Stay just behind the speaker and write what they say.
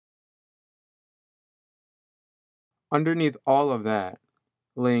Underneath all of that,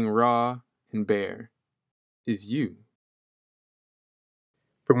 laying raw and bare, is you.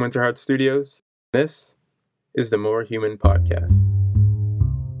 From Winter Heart Studios, this is the More Human Podcast.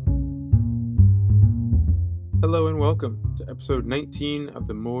 Hello and welcome to episode 19 of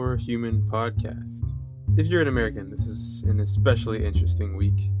the More Human Podcast. If you're an American, this is an especially interesting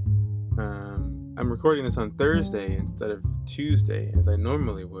week. I'm recording this on Thursday instead of Tuesday as I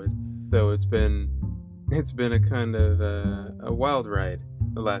normally would, so it's been a kind of a wild ride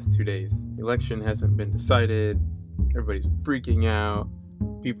the last 2 days. The election hasn't been decided. Everybody's freaking out.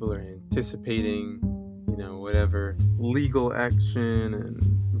 People are anticipating, whatever legal action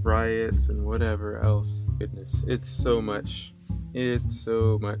and riots and whatever else. Goodness, it's so much. It's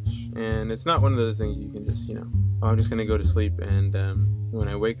so much. And it's not one of those things you can just, I'm just going to go to sleep and when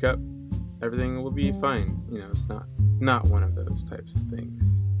I wake up, everything will be fine. It's not one of those types of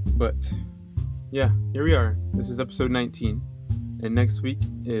things. But yeah, here we are. This is episode 19. And next week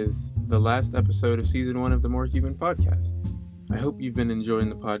is the last episode of season 1 of the More Human Podcast. I hope you've been enjoying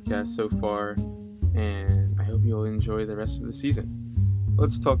the podcast so far, and I hope you'll enjoy the rest of the season.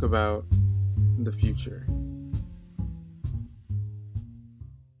 Let's talk about the future.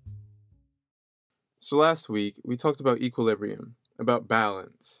 So last week, we talked about equilibrium, about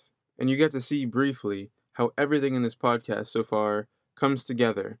balance, and you get to see briefly how everything in this podcast so far comes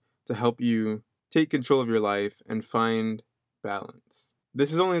together to help you take control of your life and find balance.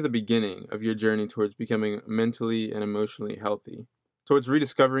 This is only the beginning of your journey towards becoming mentally and emotionally healthy, towards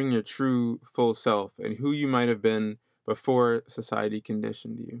rediscovering your true, full self and who you might have been before society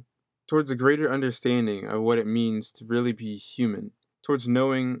conditioned you, towards a greater understanding of what it means to really be human, towards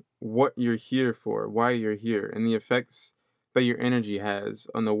knowing what you're here for, why you're here, and the effects that your energy has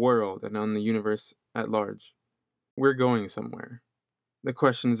on the world and on the universe at large. We're going somewhere. The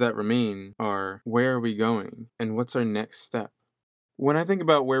questions that remain are, where are we going, and what's our next step? When I think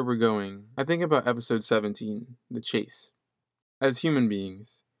about where we're going, I think about episode 17, The Chase. As human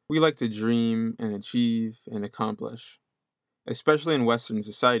beings, we like to dream and achieve and accomplish. Especially in Western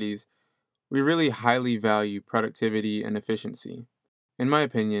societies, we really highly value productivity and efficiency. In my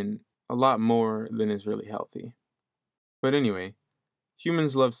opinion, a lot more than is really healthy. But anyway,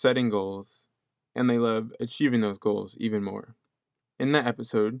 humans love setting goals, and they love achieving those goals even more. In that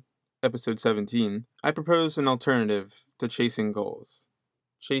episode 17, I proposed an alternative to chasing goals.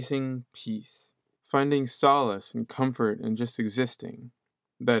 Chasing peace. Finding solace and comfort in just existing.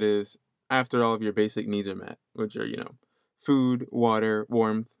 That is, after all of your basic needs are met, which are, food, water,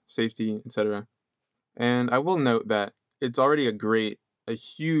 warmth, safety, etc. And I will note that it's already a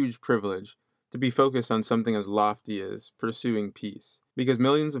huge privilege to be focused on something as lofty as pursuing peace, because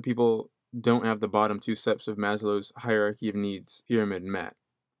millions of people don't have the bottom 2 steps of Maslow's hierarchy of needs pyramid met,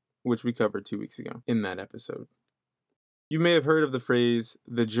 which we covered 2 weeks ago in that episode. You may have heard of the phrase,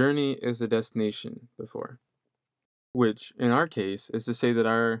 the journey is the destination, before, which in our case is to say that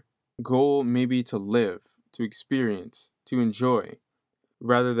our goal may be to live, to experience, to enjoy,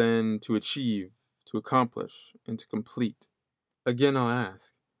 rather than to achieve, to accomplish, and to complete. Again, I'll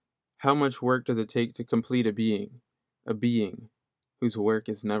ask, how much work does it take to complete a being whose work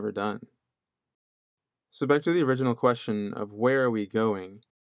is never done? So back to the original question of where are we going,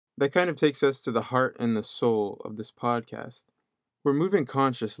 that kind of takes us to the heart and the soul of this podcast. We're moving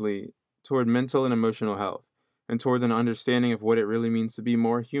consciously toward mental and emotional health, and toward an understanding of what it really means to be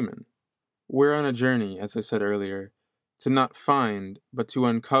more human. We're on a journey, as I said earlier, to not find, but to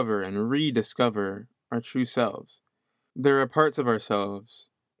uncover and rediscover our true selves. There are parts of ourselves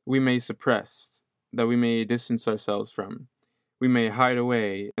we may suppress, that we may distance ourselves from. We may hide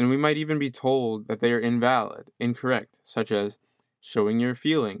away, and we might even be told that they are invalid, incorrect, such as showing your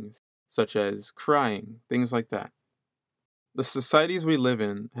feelings, such as crying, things like that. The societies we live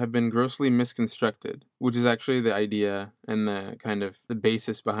in have been grossly misconstructed, which is actually the idea and the kind of the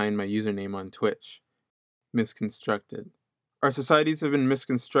basis behind my username on Twitch. Misconstructed. Our societies have been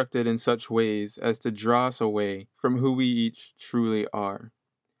misconstructed in such ways as to draw us away from who we each truly are.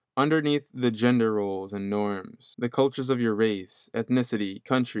 Underneath the gender roles and norms, the cultures of your race, ethnicity,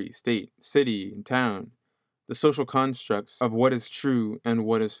 country, state, city, and town, the social constructs of what is true and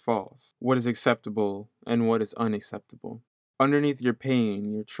what is false, what is acceptable and what is unacceptable. Underneath your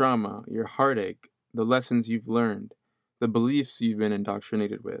pain, your trauma, your heartache, the lessons you've learned, the beliefs you've been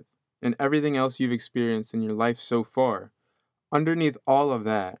indoctrinated with, and everything else you've experienced in your life so far, underneath all of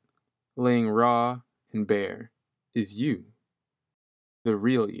that, laying raw and bare, is you. The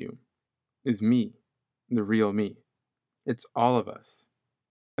real you. Is me. The real me. It's all of us.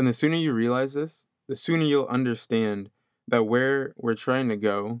 And the sooner you realize this, the sooner you'll understand that where we're trying to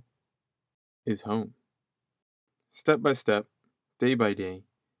go is home. Step by step, day by day,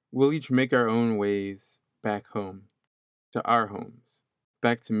 we'll each make our own ways back home, to our homes,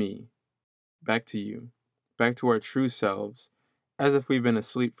 back to me, back to you, back to our true selves, as if we've been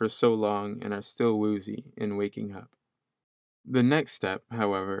asleep for so long and are still woozy in waking up. The next step,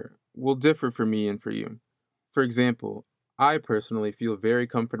 however, will differ for me and for you. For example, I personally feel very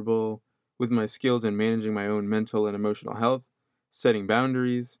comfortable with my skills in managing my own mental and emotional health, setting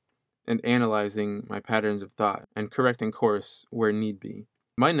boundaries, and analyzing my patterns of thought and correcting course where need be.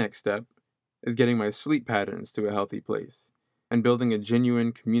 My next step is getting my sleep patterns to a healthy place and building a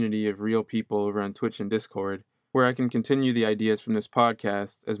genuine community of real people over on Twitch and Discord where I can continue the ideas from this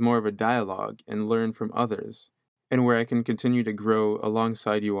podcast as more of a dialogue and learn from others, and where I can continue to grow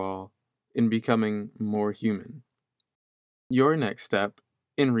alongside you all in becoming more human. Your next step,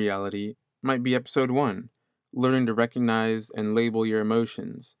 in reality, might be episode 1, learning to recognize and label your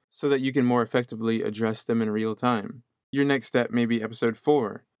emotions so that you can more effectively address them in real time. Your next step may be episode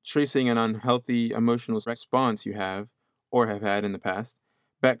 4, tracing an unhealthy emotional response you have, or have had in the past,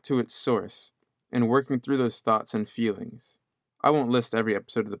 back to its source, and working through those thoughts and feelings. I won't list every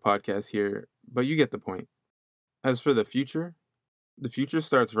episode of the podcast here, but you get the point. As for the future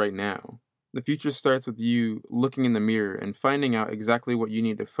starts right now. The future starts with you looking in the mirror and finding out exactly what you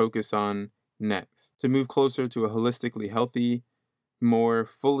need to focus on next to move closer to a holistically healthy, more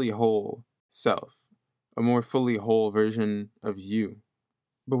fully whole self, a more fully whole version of you.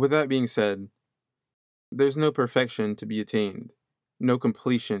 But with that being said, there's no perfection to be attained, no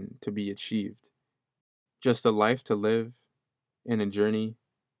completion to be achieved, just a life to live and a journey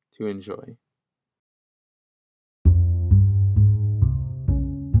to enjoy.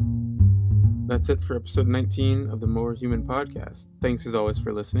 That's it for episode 19 of the More Human podcast. Thanks as always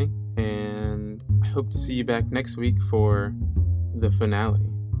for listening, and I hope to see you back next week for the finale.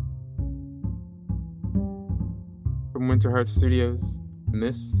 From Winterheart Studios, and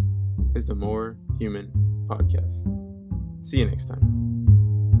this is the More Human podcast. See you next time.